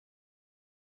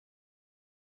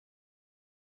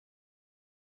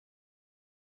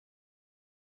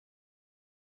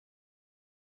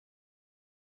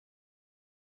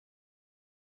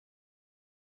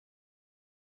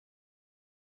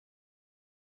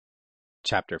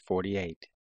Chapter 48.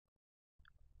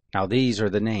 Now these are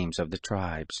the names of the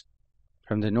tribes.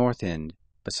 From the north end,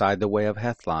 beside the way of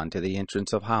Hethlon to the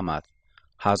entrance of Hamath,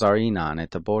 Hazar-Enon at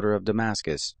the border of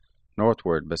Damascus,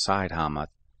 northward beside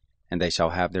Hamath, and they shall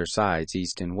have their sides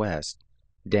east and west.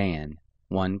 Dan,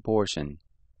 one portion.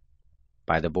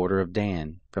 By the border of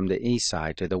Dan, from the east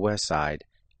side to the west side,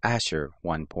 Asher,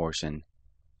 one portion.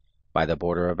 By the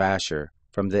border of Asher,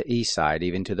 from the east side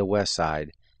even to the west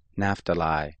side,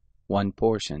 Naphtali, one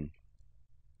portion.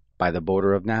 By the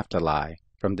border of Naphtali,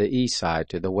 from the east side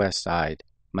to the west side,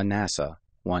 Manasseh,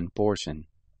 one portion.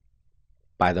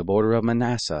 By the border of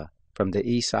Manasseh, from the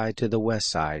east side to the west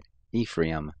side,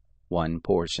 Ephraim, one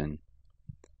portion.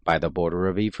 By the border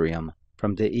of Ephraim,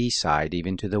 from the east side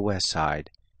even to the west side,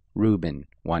 Reuben,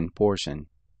 one portion.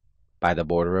 By the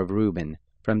border of Reuben,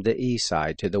 from the east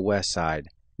side to the west side,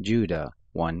 Judah,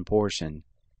 one portion.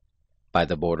 By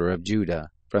the border of Judah,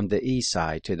 from the east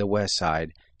side to the west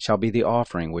side, shall be the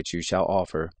offering which you shall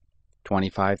offer,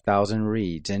 25,000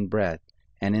 reeds in breadth,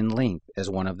 and in length as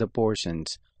one of the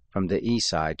portions, from the east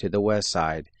side to the west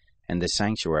side, and the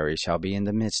sanctuary shall be in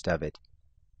the midst of it.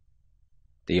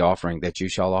 The offering that you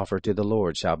shall offer to the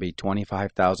Lord shall be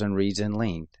 25,000 reeds in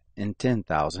length, and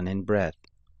 10,000 in breadth.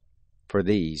 For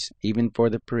these, even for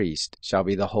the priest, shall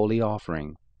be the holy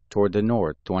offering, toward the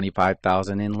north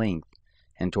 25,000 in length,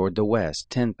 and toward the west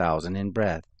 10,000 in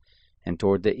breadth, and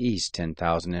toward the east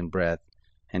 10,000 in breadth,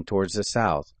 and towards the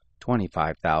south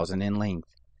 25,000 in length.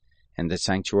 And the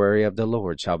sanctuary of the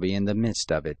Lord shall be in the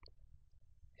midst of it.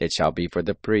 It shall be for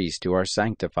the priests who are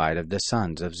sanctified of the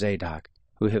sons of Zadok,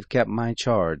 who have kept my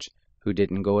charge, who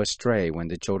didn't go astray when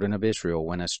the children of Israel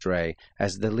went astray,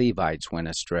 as the Levites went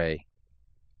astray.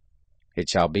 It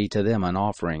shall be to them an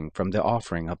offering from the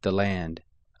offering of the land,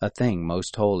 a thing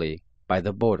most holy, by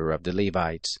the border of the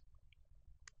Levites.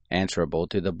 Answerable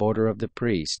to the border of the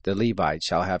priests, the Levites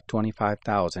shall have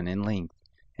 25,000 in length,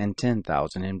 and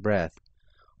 10,000 in breadth.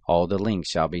 All the length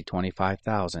shall be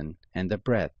 25,000, and the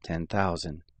breadth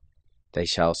 10,000. They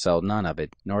shall sell none of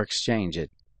it, nor exchange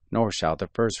it, nor shall the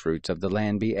firstfruits of the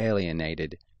land be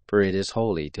alienated, for it is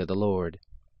holy to the Lord.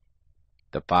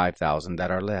 The 5,000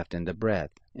 that are left in the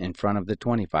breadth, in front of the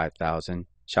 25,000,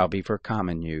 shall be for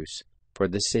common use, for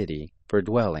the city, for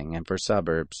dwelling, and for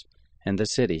suburbs, and the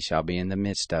city shall be in the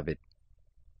midst of it.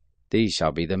 These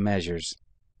shall be the measures: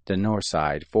 the north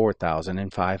side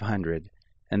 4,500,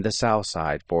 and the south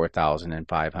side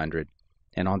 4,500,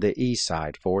 and on the east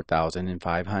side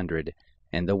 4,500,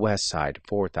 and the west side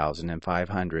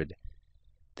 4,500.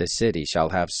 The city shall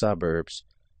have suburbs: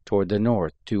 toward the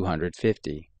north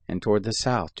 250, and toward the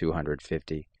south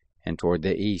 250, and toward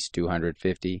the east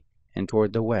 250, and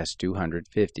toward the west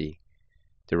 250.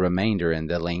 The remainder in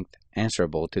the length,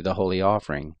 answerable to the holy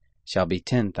offering, shall be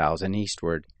 10,000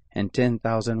 eastward, and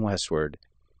 10,000 westward,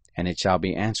 and it shall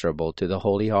be answerable to the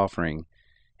holy offering,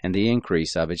 and the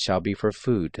increase of it shall be for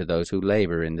food to those who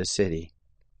labor in the city.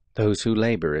 Those who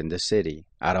labor in the city,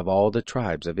 out of all the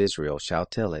tribes of Israel, shall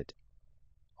till it.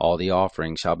 All the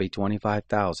offering shall be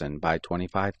 25,000 by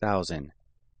 25,000.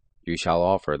 You shall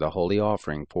offer the holy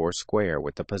offering foursquare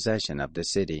with the possession of the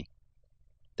city.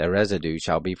 The residue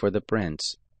shall be for the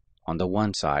prince, on the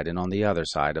one side and on the other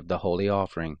side of the holy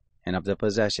offering, and of the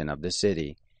possession of the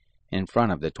city, in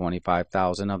front of the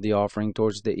 25,000 of the offering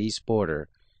towards the east border,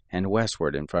 and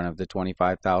westward in front of the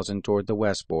 25,000 toward the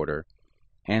west border,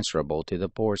 answerable to the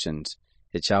portions.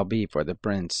 It shall be for the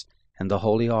prince, and the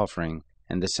holy offering,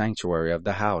 and the sanctuary of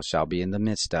the house shall be in the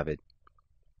midst of it.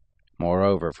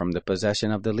 Moreover, from the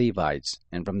possession of the Levites,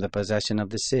 and from the possession of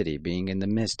the city being in the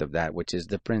midst of that which is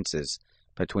the prince's,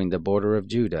 between the border of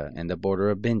Judah and the border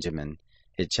of Benjamin,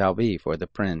 it shall be for the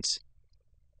prince.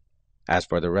 As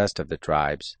for the rest of the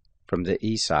tribes, from the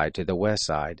east side to the west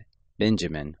side,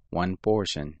 Benjamin, one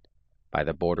portion. By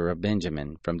the border of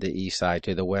Benjamin, from the east side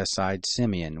to the west side,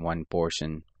 Simeon, one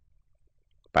portion.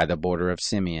 By the border of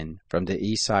Simeon, from the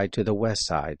east side to the west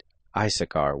side,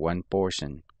 Issachar, one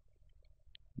portion.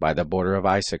 By the border of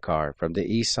Issachar, from the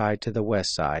east side to the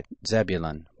west side,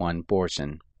 Zebulun, one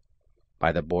portion.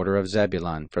 By the border of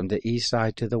Zebulun, from the east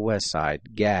side to the west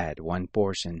side, Gad, one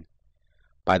portion.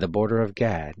 By the border of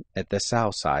Gad, at the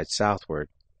south side southward,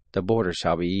 the border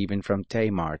shall be even from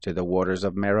Tamar to the waters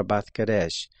of Meribah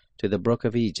Kadesh, to the brook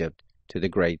of Egypt, to the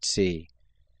great sea.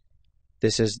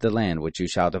 This is the land which you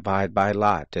shall divide by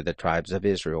lot to the tribes of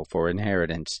Israel for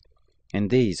inheritance,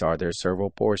 and these are their several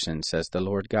portions, says the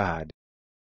Lord God.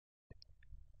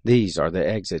 These are the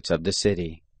exits of the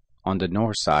city. On the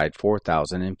north side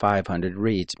 4,500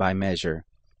 reeds by measure,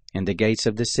 and the gates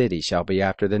of the city shall be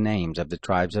after the names of the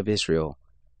tribes of Israel.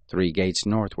 3 gates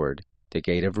northward, the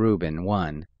gate of Reuben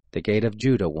 1, the gate of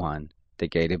Judah 1, the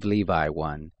gate of Levi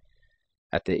 1.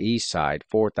 At the east side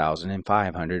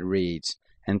 4,500 reeds,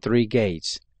 and 3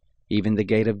 gates, even the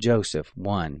gate of Joseph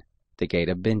 1, the gate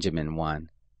of Benjamin 1,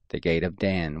 the gate of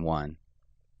Dan 1.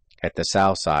 At the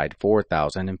south side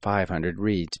 4,500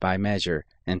 reeds by measure,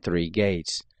 and 3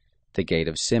 gates, the gate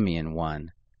of Simeon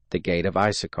 1, the gate of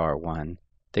Issachar 1,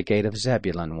 the gate of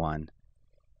Zebulun 1.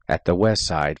 At the west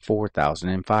side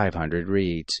 4,500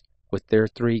 reeds, with their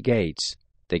 3 gates,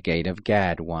 the gate of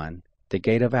Gad 1, the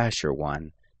gate of Asher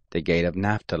 1, the gate of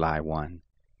Naphtali 1.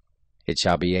 It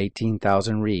shall be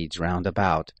 18,000 reeds round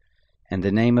about, and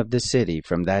the name of the city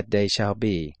from that day shall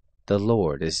be, The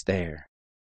Lord is there.